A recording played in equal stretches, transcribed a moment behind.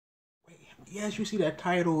yes, you see that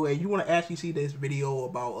title, and you want to actually see this video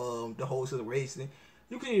about the whole situation,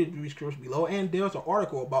 you can see the description below, and there's an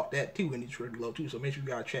article about that too in the description below too. So make sure you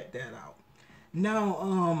gotta check that out.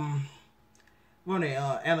 Now, what name?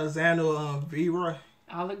 Alexandria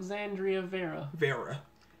Vera. Vera.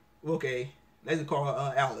 Okay, let's call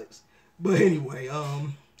her Alex. But anyway,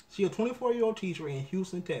 she a 24-year-old teacher in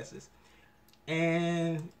Houston, Texas,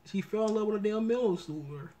 and she fell in love with a damn middle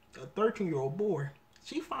schooler, a 13-year-old boy.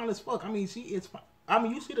 She fine as fuck. I mean, she is. I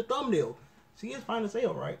mean, you see the thumbnail. She is fine as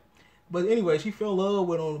hell, right? But anyway, she fell in love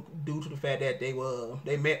with him due to the fact that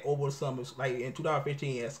they met over the summer, like in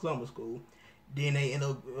 2015 at summer school. Then they end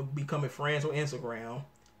up becoming friends on Instagram,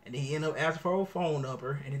 and then he ended up asking for her phone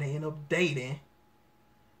number, and then they end up dating.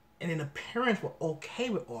 And then the parents were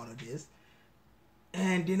okay with all of this.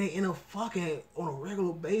 And then they end up fucking on a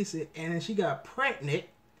regular basis. And then she got pregnant.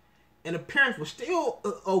 And the parents were still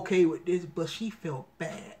okay with this. But she felt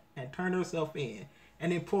bad and turned herself in.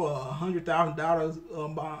 And then put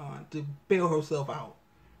 $100,000 bond to bail herself out.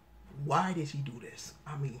 Why did she do this?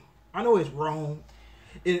 I mean, I know it's wrong.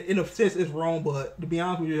 In a sense, it's wrong. But to be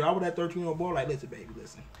honest with you, I was that 13-year-old boy like, listen, baby,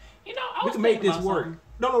 listen. You know, I we was can make this work.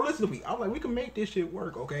 No, listen to me. I was like, we can make this shit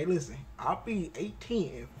work, okay? Listen, I'll be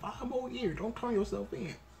 18 in 5 more years. Don't turn yourself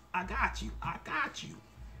in. I got you.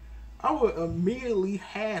 I would immediately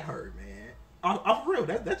had her, man. I'm for real.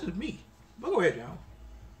 That's just me. But go ahead, John.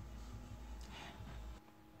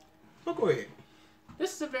 But go ahead.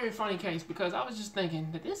 This is a very funny case because I was just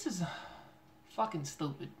thinking that this is fucking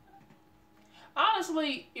stupid.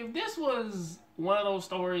 Honestly, if this was one of those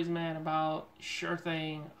stories, man, about sure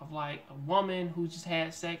thing of like a woman who just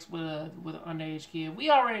had sex with an underage kid, we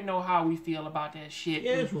already know how we feel about that shit.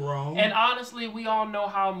 Yeah, it's wrong. And honestly, we all know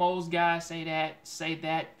how most guys say that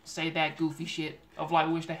goofy shit of like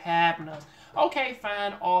wish to happen to us. Okay,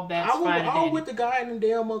 fine, all that's fine. I was with the guy in the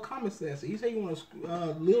damn comment section. He said he want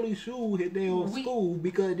to literally sue his damn school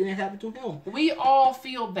because it didn't happen to him. We all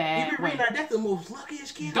feel that. You be reading like that's the most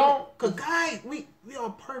luckiest kid. Cause guys, we are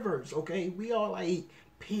perverts, okay? We are like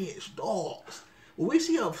pigs, dogs. When we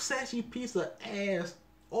see a sexy piece of ass,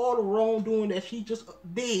 all the wrongdoing that she just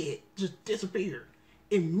did, just disappeared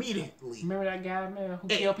immediately. Remember that guy, man, who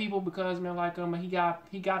killed people because man, like he got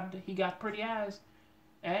pretty eyes.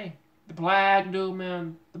 Hey. The black dude,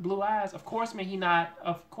 man, the blue eyes. Of course, man, he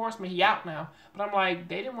out now. But I'm like,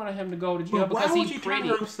 they didn't want him to go to jail because he's pretty.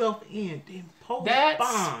 Turn herself in?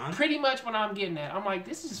 That's pretty much what I'm getting at. I'm like,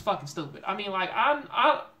 this is fucking stupid. I mean, like,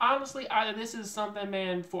 I honestly, either this is something,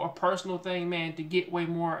 man, for a personal thing, man, to get way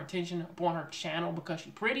more attention upon her channel because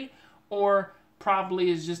she's pretty, or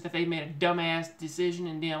probably it's just that they made a dumbass decision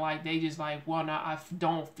and then like they just like, well, now I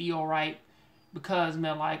don't feel right because,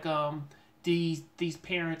 man, like these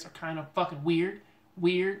parents are kind of fucking weird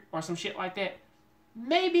or some shit like that.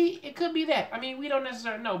 Maybe it could be that. I mean, we don't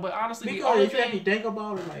necessarily know, but honestly, because if you think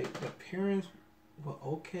about it, like the parents were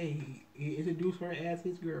okay. He introduced her as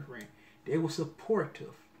his girlfriend. They were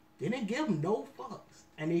supportive. They didn't give him no fucks,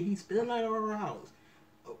 and then he spent the night at her house.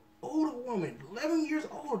 An older woman, 11 years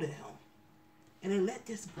older than him, and they let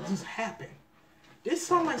this just happen. This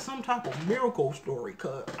sounds like some type of miracle story,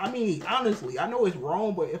 cause I mean, honestly, I know it's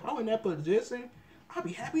wrong, but if I'm in that position, I'd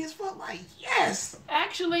be happy as fuck. Like, yes.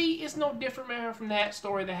 Actually, it's no different, man, from that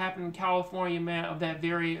story that happened in California, man, of that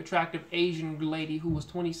very attractive Asian lady who was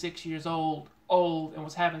 26 years old, and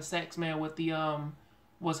was having sex, man, with the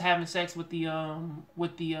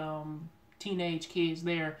teenage kids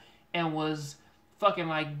there, and was fucking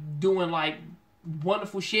like doing like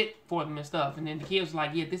wonderful shit for them and stuff. And then the kids was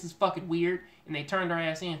like, yeah, this is fucking weird. And they turned her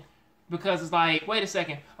ass in. Because it's like, wait a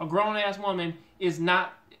second. A grown-ass woman is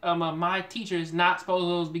not, my teacher is not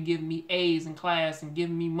supposed to be giving me A's in class and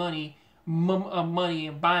giving me money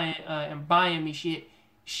and buying me shit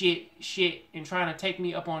and trying to take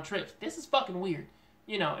me up on trips. This is fucking weird.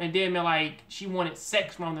 You know, and then like, she wanted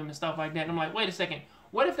sex from them and stuff like that. And I'm like, wait a second.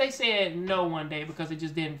 What if they said no one day because it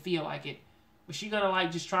just didn't feel like it? Was she gonna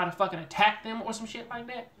like just try to fucking attack them or some shit like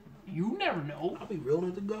that? You never know. I'll be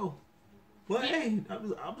willing to go. Well, yeah. Hey,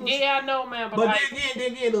 yeah, I know, man. But like, like,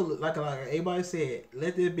 then again, like everybody said,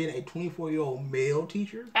 let there be a 24-year-old male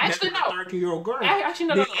teacher. Actually, no. 13-year-old girl. Actually,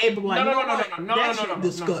 no.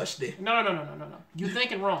 Disgusting. No. You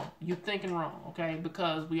thinking wrong, okay?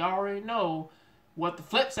 Because we already know what the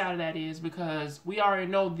flip side of that is. Because we already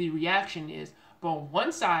know the reaction is. But on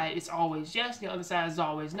one side, it's always yes. The other side is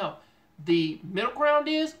always no. The middle ground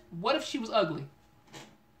is, what if she was ugly?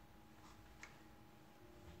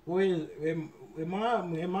 Well, in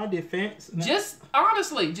my defense, just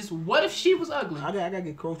honestly, just what if she was ugly? I gotta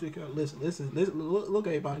get close to the camera. Listen. Look,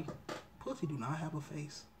 everybody. Pussy do not have a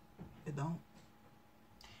face. It don't.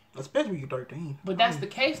 Especially when you're 13. But that's the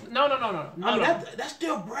case. No. That's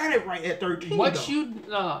still branded right at 13.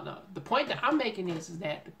 No. The point that I'm making is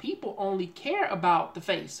that the people only care about the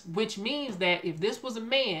face, which means that if this was a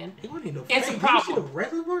man, it's a problem.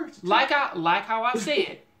 Like how I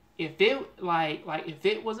said, if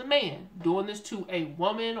it was a man doing this to a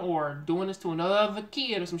woman or doing this to another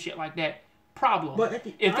kid or some shit like that, problem. But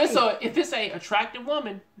if it's a attractive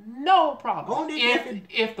woman, no problem.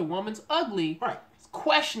 If the woman's ugly, right.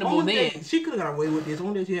 Questionable then. She could have got away with this.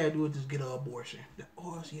 Only thing she had to do was just get an abortion. That's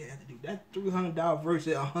all she had to do. That $300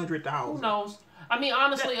 versus $100,000. Who knows? I mean,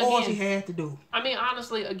 honestly, that's all she had to do. I mean,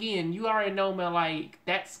 honestly, again, you already know, man. Like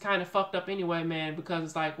that's kind of fucked up anyway, man. Because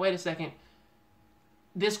it's like, wait a second,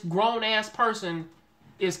 this grown ass person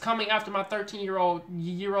is coming after my 13-year-old.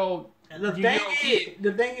 The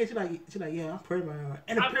thing is, she's like, yeah, I'm pregnant,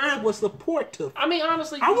 and the parents was supportive. I mean,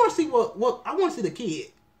 honestly, I want to see what I want to see the kid.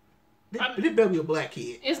 This better be a black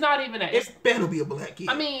kid. It's not even that. It better be a black kid.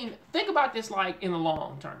 I mean, think about this like in the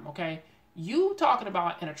long term, okay? You talking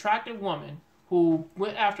about an attractive woman who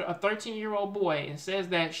went after a 13-year-old boy and says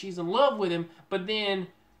that she's in love with him, but then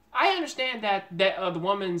I understand that the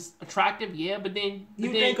woman's attractive, yeah, but then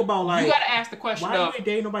think about like you gotta ask the question why you ain't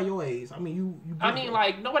dating nobody your age? I mean, you I mean,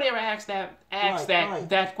 like nobody ever asks that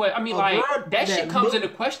question. I mean, like that shit comes into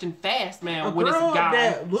question fast, man. When it's a guy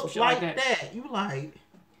that looks like that, you like.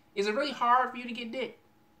 Is it really hard for you to get dick?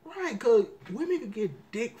 Right, because women can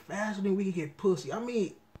get dick faster than we can get pussy. I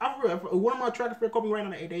mean, one of my attractive friends called me right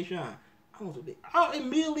on the Skype DayShawn. I'm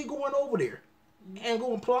immediately going over there and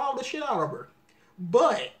going to plow the shit out of her.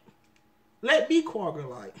 But let me call her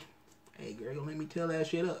like, hey, girl, don't let me tell that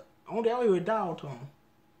shit up. Only I hear a dial tone.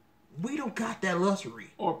 We don't got that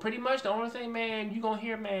luxury. Or pretty much the only thing, man, you gonna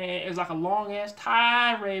hear, man, is like a long ass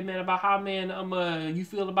tirade, man, about how, man, you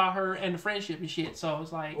feel about her and the friendship and shit. So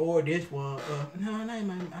it's like, or this one, no, I'm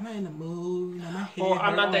not in the mood. You know, my head or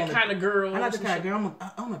I'm not that kind of girl. I'm not the kind of girl.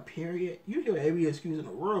 I'm on a period. You hear every excuse in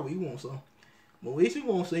the world when you want some. But if you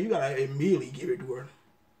want some, you gotta immediately give it to her.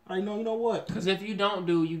 Like, no, you know what? Because if you don't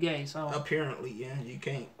do, you gay. So apparently, yeah, you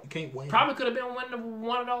can't win. Probably could have been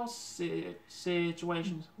one of those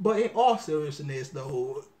situations. But in all seriousness,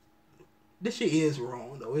 though, this shit is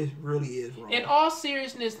wrong. Though it really is wrong. In all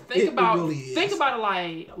seriousness, think about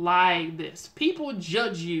it like this: people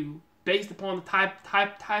judge you based upon the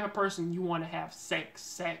type of person you want to have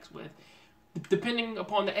sex with, depending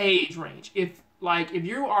upon the age range. If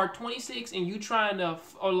you are 26 and you trying to,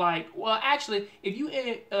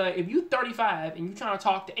 if you 35 and you trying to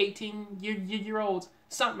talk to 18-year-olds,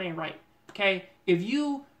 something ain't right. Okay, if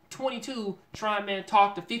you 22 trying to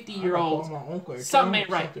talk to 50-year-olds, something ain't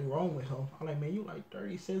right. Something wrong with her. I'm like, man, you like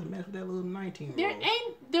 36, mess with that little 19-year-old. There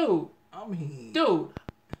ain't, dude. I mean, dude.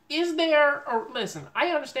 Is there, or listen, I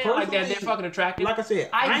understand like that they're fucking attractive. Like I said,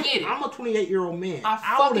 I get it. I'm a 28-year-old man.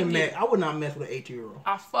 I would not mess with an 18-year-old.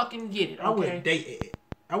 I fucking get it. Okay?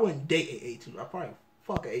 I wouldn't date an 18-year-old. I'd probably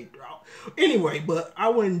fuck an 8-year-old. Anyway, but I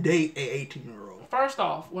wouldn't date an 18-year-old. First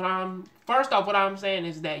off, what I'm saying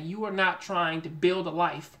is that you are not trying to build a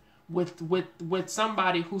life with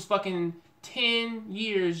somebody who's fucking 10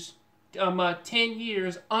 years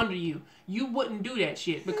under you. You wouldn't do that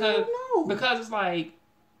shit because it's like,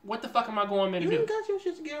 what the fuck am I going there to do? You got your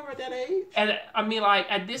shit together at that age. And I mean, like,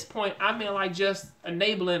 at this point, I mean, like, just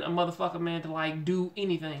enabling a motherfucker, man, to, like, do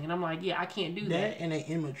anything. And I'm like, yeah, I can't do that. That and they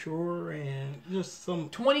immature and just some...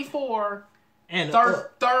 24 and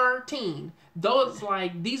 13. Those,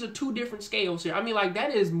 like, these are two different scales here. I mean, like, that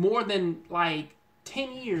is more than, like,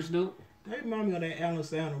 10 years, dude. That remind me of that Alan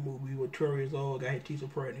Sandler movie where 12 years old got his teacher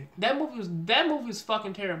pregnant. That movie was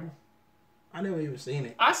fucking terrible. I never even seen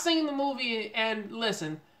it. I seen the movie, and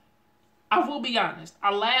listen... I will be honest.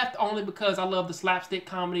 I laughed only because I love the slapstick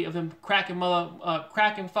comedy of him cracking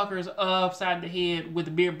fuckers upside the head with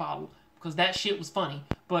a beer bottle, because that shit was funny.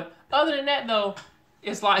 But other than that, though,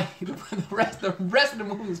 it's like the rest of the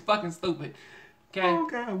movie is fucking stupid. Okay. Oh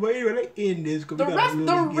God! But anyway, they end this. The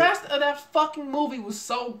rest of that fucking movie was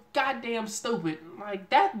so goddamn stupid. Like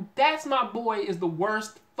that's my boy is the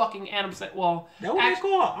worst fucking Adam Sandler. Well, that was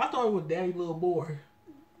called. I thought it was Daddy Little Boy.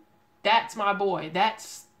 That's my boy.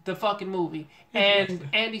 That's the fucking movie. And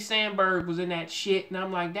Andy Samberg was in that shit, and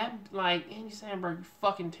I'm like, Andy Samberg, you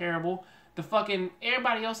fucking terrible. The fucking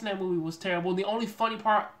everybody else in that movie was terrible. The only funny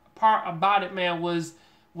part about it, man, was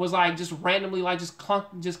like just randomly like just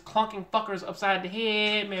clunking fuckers upside the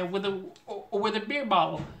head, man, with a beer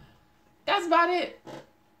bottle. That's about it.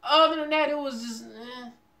 Other than that, it was just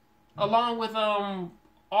along with all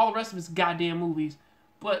the rest of his goddamn movies.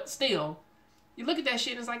 But still, you look at that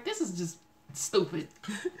shit and it's like, this is just stupid.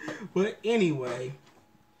 But anyway,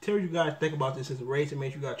 tell you guys think about this as a race, and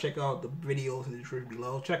make sure you guys check out the videos in the description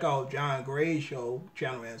below. Check out Jongravesshow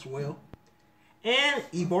channel as well. And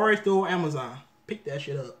Ibari's still on Amazon. Pick that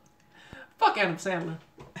shit up. Fuck Adam Sandler.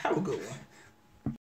 Have a good one.